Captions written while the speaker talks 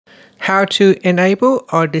how to enable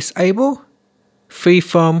or disable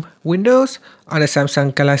Freeform Windows on the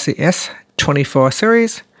Samsung Galaxy S24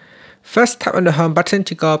 series. First, tap on the home button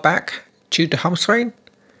to go back to the home screen.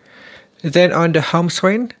 Then on the home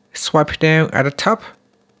screen, swipe down at the top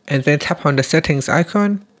and then tap on the settings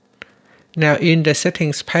icon. Now in the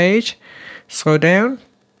settings page, scroll down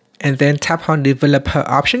and then tap on developer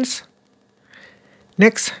options.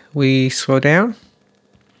 Next, we scroll down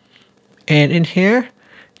and in here,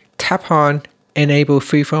 tap on enable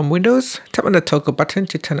Freeform Windows. Tap on the toggle button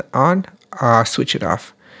to turn it on or switch it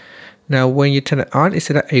off. Now when you turn it on, it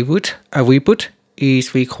says that a reboot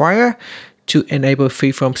is required to enable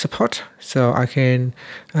Freeform support. So I can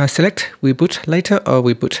select reboot later or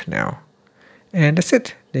reboot now. And that's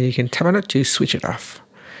it. Then you can tap on it to switch it off.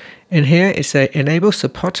 And here it says enable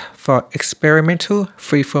support for experimental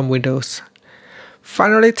Freeform Windows.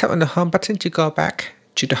 Finally, tap on the home button to go back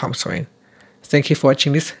to the home screen. Thank you for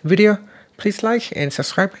watching this video. Please like and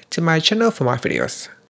subscribe to my channel for more videos.